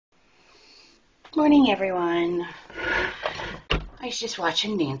Morning, everyone. I was just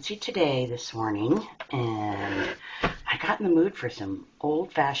watching Nancy Today this morning, and I got in the mood for some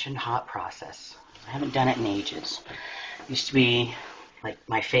old-fashioned hot process. I haven't done it in ages. It used to be like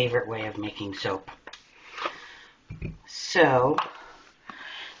my favorite way of making soap. So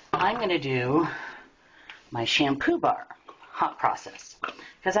I'm going to do my shampoo bar hot process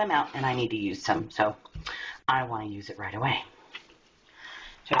because I'm out and I need to use some, so I want to use it right away.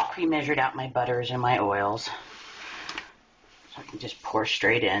 So I pre-measured out my butters and my oils, so I can just pour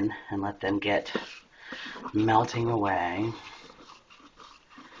straight in and let them get melting away.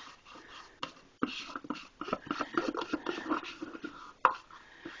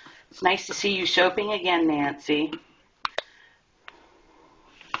 It's nice to see you soaping again, Nancy.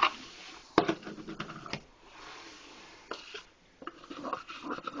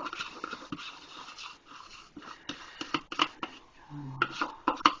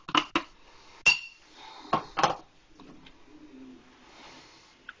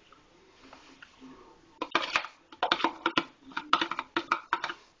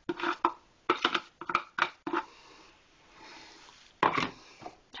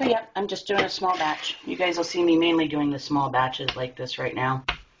 So yeah, I'm just doing a small batch. You guys will see me mainly doing the small batches like this right now.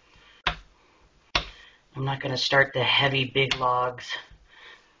 I'm not going to start the heavy big logs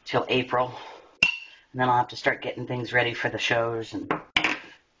till April. And then I'll have to start getting things ready for the shows and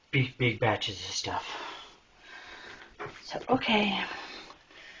big batches of stuff. So, okay.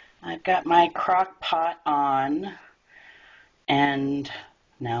 I've got my crock pot on. And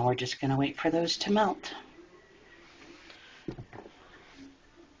now we're just going to wait for those to melt.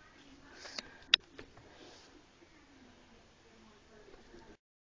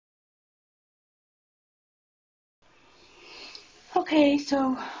 Okay,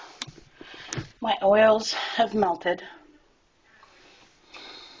 so my oils have melted.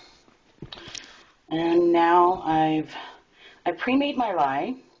 And now I pre-made my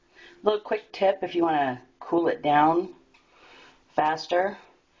lye. A little quick tip if you want to cool it down faster.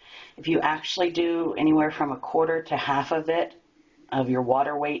 If you actually do anywhere from 1/4 to half of it, of your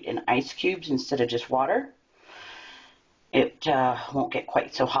water weight in ice cubes instead of just water, it won't get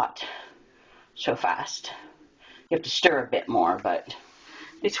quite so hot so fast. You have to stir a bit more, but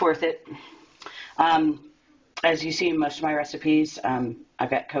it's worth it. As you see in most of my recipes, I've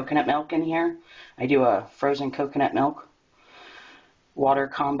got coconut milk in here. I do a frozen coconut milk water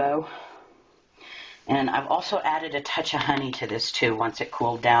combo. And I've also added a touch of honey to this too once it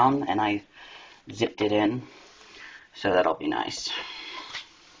cooled down, and I zipped it in. So that'll be nice.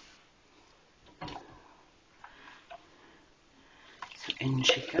 So in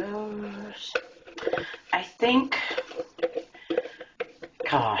she goes. I think,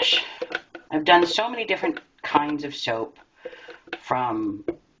 gosh, I've done so many different kinds of soap, from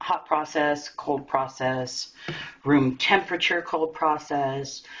hot process, cold process, room temperature cold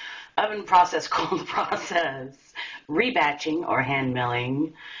process, oven process cold process, rebatching or hand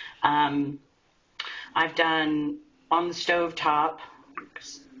milling. I've done on the stove top,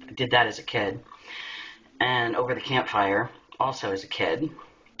 I did that as a kid, and over the campfire also as a kid.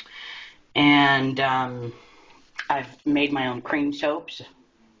 And I've made my own cream soaps,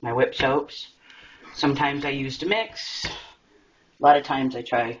 my whip soaps. Sometimes I used a mix. A lot of times I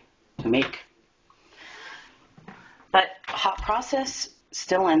try to make. But hot process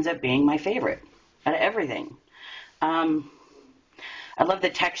still ends up being my favorite out of everything. I love the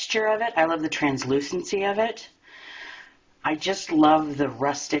texture of it. I love the translucency of it. I just love the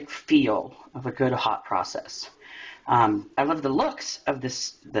rustic feel of a good hot process. I love the looks of the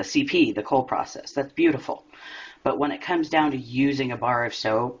CP, the cold process. That's beautiful. But when it comes down to using a bar of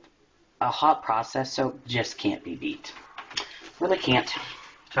soap, a hot process soap just can't be beat. Really can't.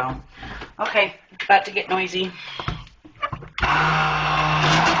 So, okay, about to get noisy.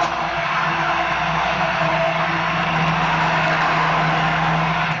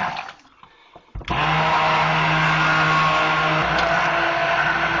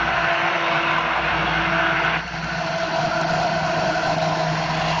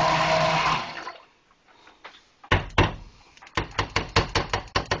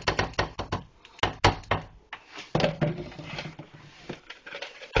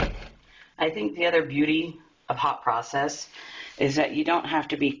 I think the other beauty of hot process is that you don't have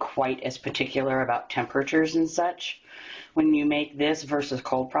to be quite as particular about temperatures and such when you make this versus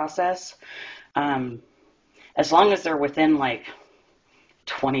cold process. As long as they're within like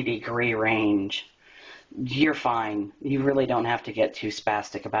 20-degree range, you're fine. You really don't have to get too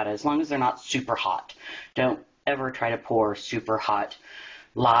spastic about it, as long as they're not super hot. Don't ever try to pour super hot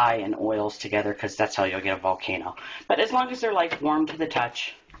lye and oils together, because that's how you'll get a volcano. But as long as they're like warm to the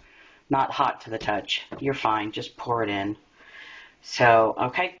touch, not hot to the touch. You're fine, just pour it in. So,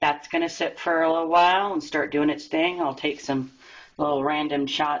 okay, that's going to sit for a little while and start doing its thing. I'll take some little random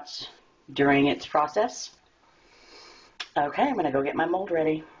shots during its process. Okay, I'm going to go get my mold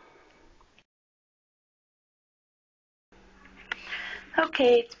ready.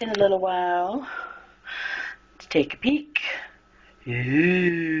 Okay, it's been a little while. Let's take a peek.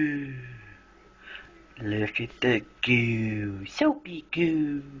 Ooh, look at the goo, soapy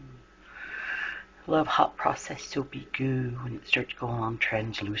goo. Love hot process soapy goo when it starts going on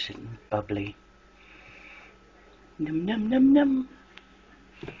translucent and bubbly. Num num num num.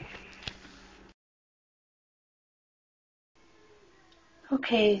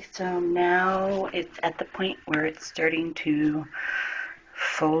 Okay, so now it's at the point where it's starting to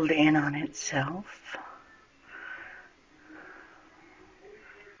fold in on itself.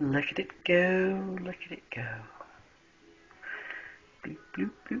 Look at it go, look at it go. Bloop,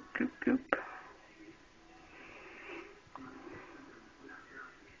 bloop, bloop, bloop, bloop.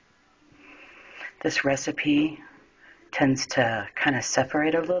 This recipe tends to kind of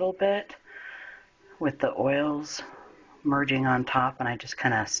separate a little bit with the oils merging on top, and I just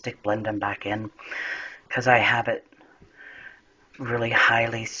kind of stick blend them back in because I have it really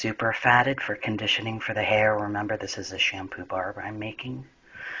highly super fatted for conditioning for the hair. Remember, this is a shampoo bar I'm making,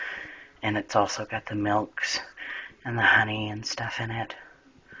 and it's also got the milks and the honey and stuff in it.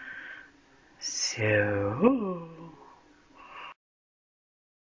 So,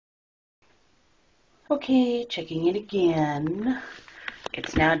 okay, checking it again.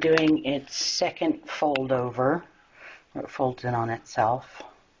 It's now doing its second fold over. It folds in on itself.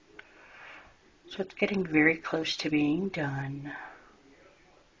 So it's getting very close to being done.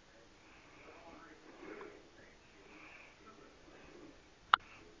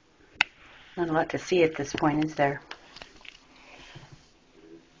 Not a lot to see at this point, is there?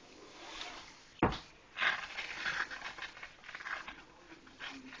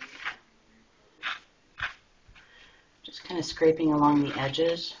 Just kind of scraping along the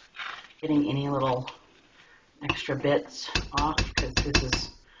edges, getting any little extra bits off, because this is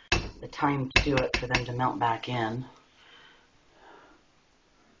the time to do it for them to melt back in.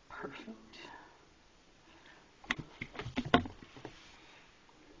 Perfect.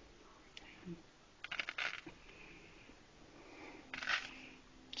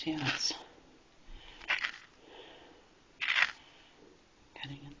 See how it's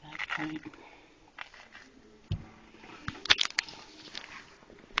cutting at that point.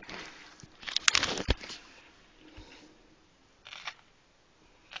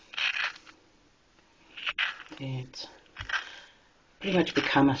 It's pretty much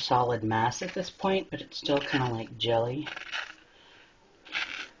become a solid mass at this point, but it's still kind of like jelly.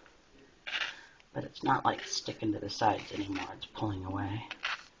 But it's not like sticking to the sides anymore, it's pulling away.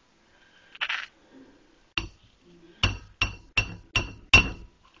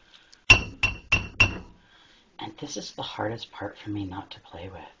 And this is the hardest part for me not to play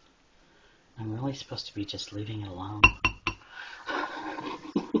with. I'm really supposed to be just leaving it alone.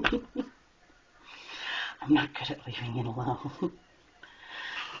 I'm not good at leaving it alone.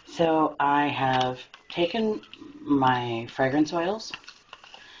 So I have taken my fragrance oils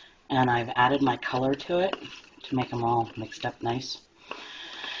and I've added my color to it to make them all mixed up nice.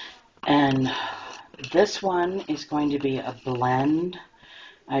 And this one is going to be a blend.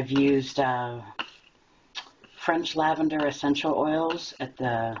 I've used French lavender essential oils at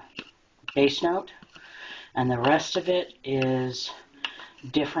the base note, and the rest of it is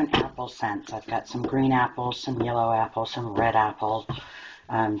different apple scents. I've got some green apples, some yellow apples, some red apples.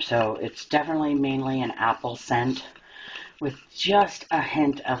 So it's definitely mainly an apple scent with just a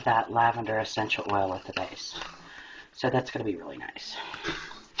hint of that lavender essential oil at the base. So that's going to be really nice.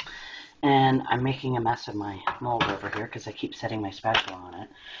 And I'm making a mess of my mold over here because I keep setting my spatula on it.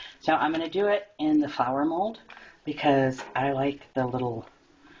 So I'm going to do it in the flower mold because I like the little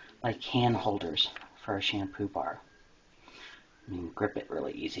like hand holders for a shampoo bar. I mean, grip it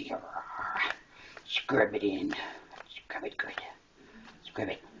really easy. Scrub it in. Scrub it good. Scrub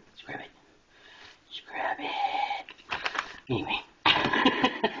it. Scrub it. Scrub it. Anyway.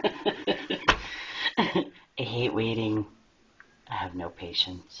 I hate waiting. I have no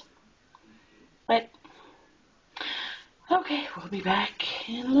patience. But, okay, we'll be back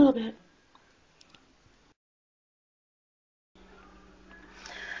in a little bit.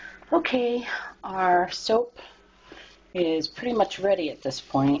 Okay, our soap is pretty much ready at this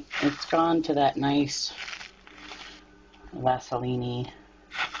point. It's gone to that nice Vaseline-y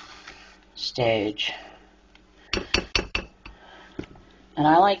stage. And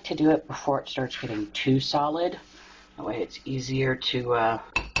I like to do it before it starts getting too solid. That way it's easier to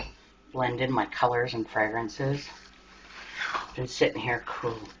blend in my colors and fragrances. Been sitting here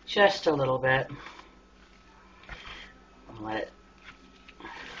cool just a little bit. I'll let it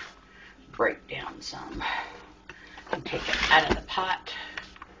break down some. And take it out of the pot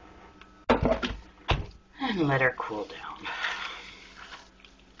and let her cool down.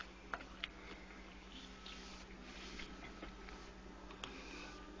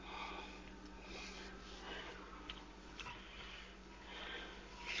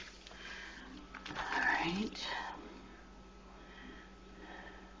 All right.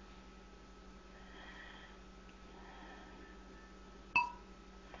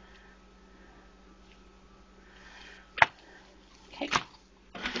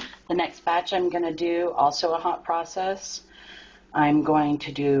 The next batch I'm going to do, also a hot process. I'm going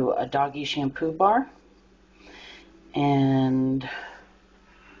to do a Doggie shampoo bar. And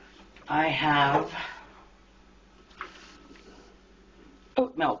I have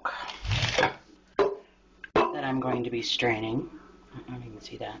oat milk that I'm going to be straining. I don't even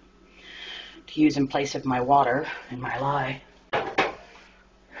see that. To use in place of my water in my lye.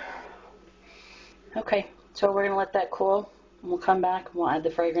 Okay, so we're going to let that cool. And we'll come back and we'll add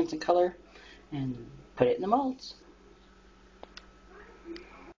the fragrance and color and put it in the molds.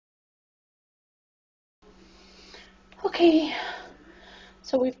 Okay,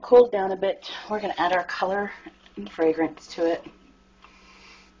 so we've cooled down a bit. We're going to add our color and fragrance to it.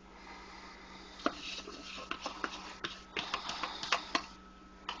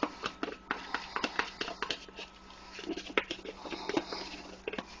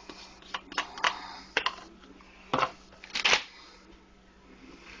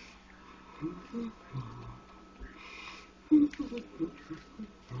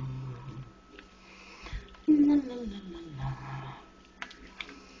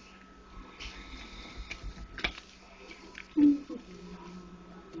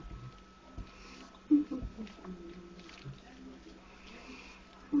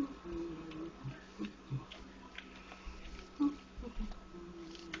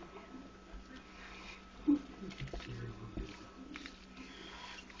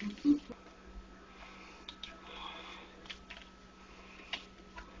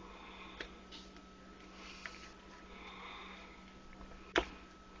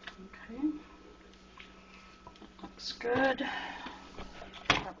 Okay, that looks good.